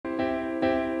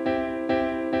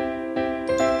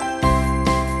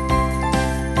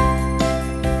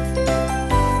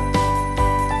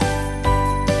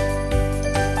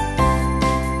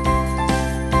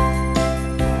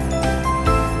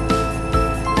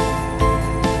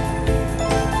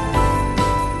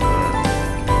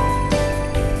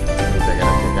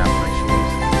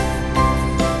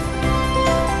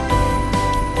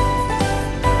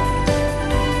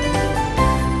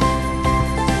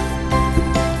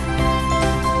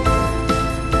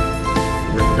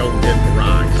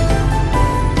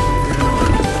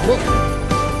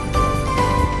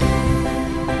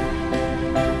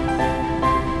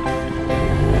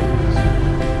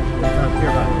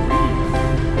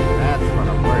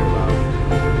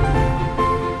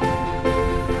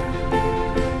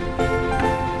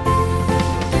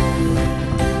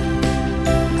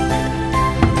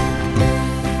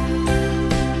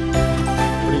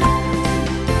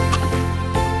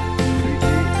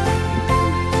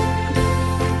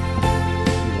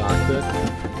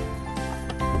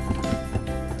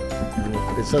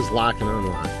says lock and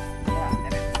unlock. Yeah,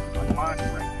 and it's unlocked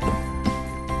right now.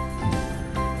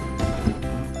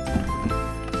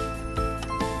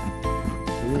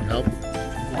 You need help?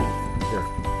 Here,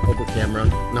 hold the camera.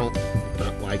 No,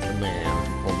 not like a man.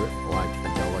 Hold it like a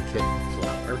delicate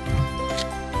flower.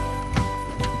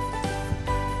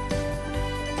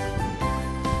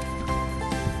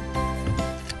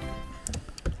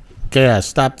 Okay, I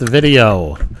stopped the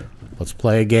video. Let's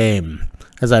play a game.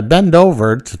 As I bend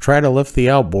over to try to lift the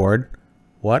outboard,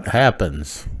 what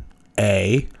happens?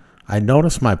 A, I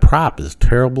notice my prop is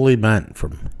terribly bent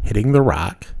from hitting the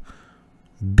rock.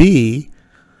 B,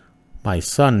 my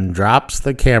son drops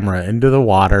the camera into the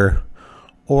water.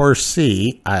 Or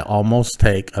C, I almost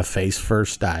take a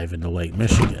face-first dive into Lake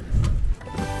Michigan.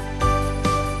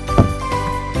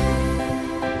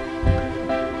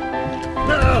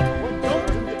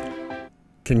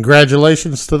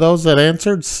 Congratulations to those that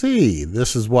answered C.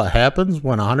 This is what happens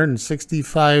when a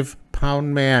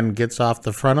 165-pound man gets off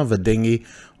the front of a dinghy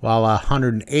while a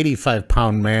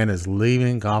 185-pound man is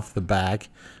leaning off the back.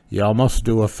 You almost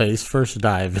do a face-first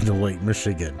dive into Lake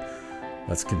Michigan.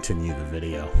 Let's continue the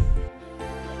video.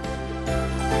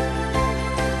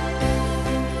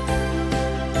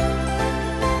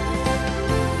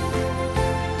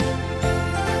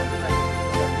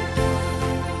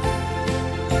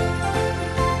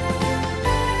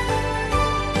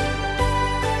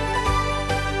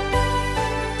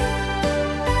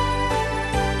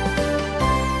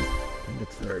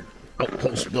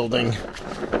 Outpost building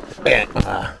at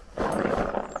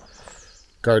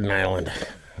Garden Island.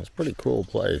 It's a pretty cool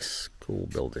place. Cool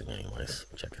building anyways.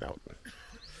 Check it out.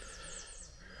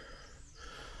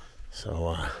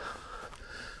 So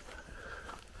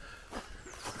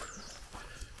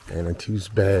Manitou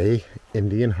Bay,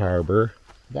 Indian Harbor,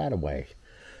 that away.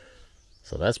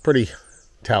 So that's pretty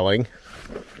telling.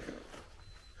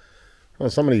 Well,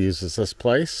 somebody uses this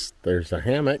place. There's a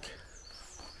hammock.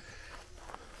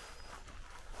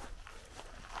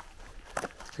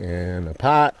 And a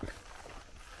pot.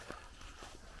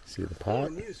 See the pot?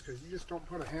 Because you just don't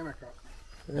put a hammock up.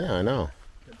 Yeah, I know.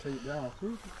 You take it down.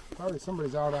 Probably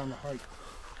somebody's out on the hike.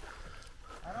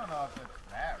 I don't know if it's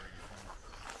that reason.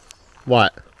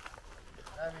 What?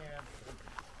 I mean,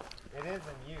 it is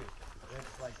in use.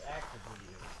 It's like actively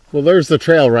used. Well, there's the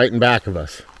trail right in back of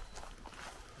us.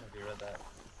 Maybe read that.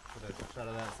 Put a shot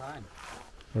of that sign.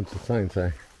 What's the sign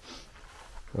say?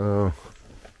 Oh.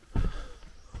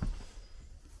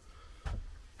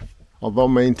 Although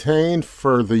maintained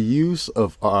for the use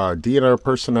of DNR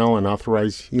personnel and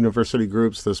authorized university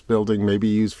groups, this building may be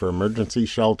used for emergency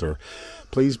shelter.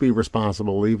 Please be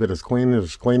responsible. Leave it as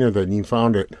cleaner than you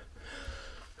found it.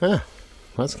 Yeah,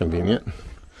 that's convenient.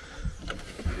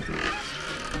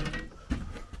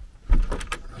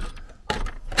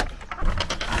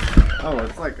 Oh,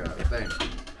 it's like a thing.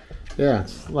 Yeah,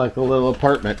 it's like a little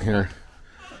apartment here.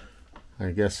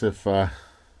 I guess if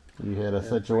you had a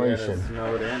situation.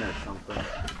 Snowed in or something.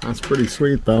 That's pretty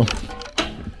sweet, though.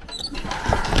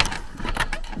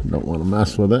 Don't want to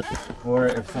mess with it. Or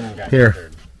if someone got Here.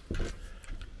 injured.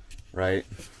 Right.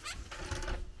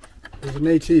 There's an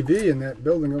ATV in that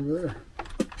building over there.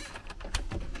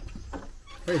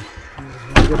 Hey, you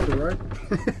want to go for a ride?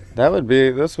 That would be,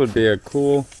 this would be a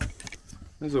cool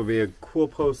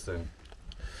posting.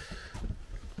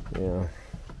 Yeah.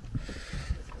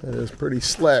 That is pretty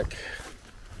slick.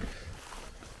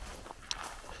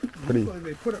 Usually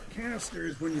they put up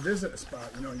canisters when you visit a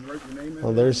spot. You know, you write your name in.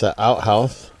 Well, there's the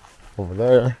outhouse over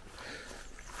there.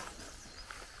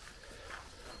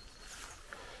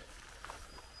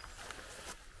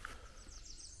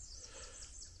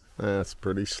 That's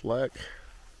pretty slick.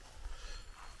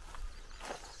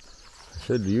 I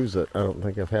should use it. I don't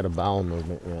think I've had a bowel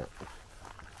movement yet.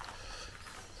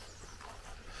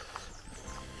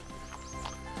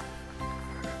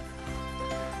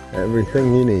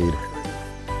 Everything you need.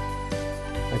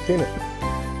 I've seen it.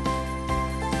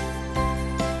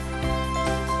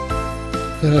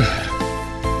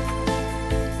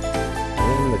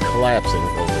 And the collapsing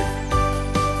building.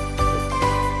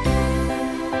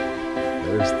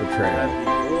 There's the train.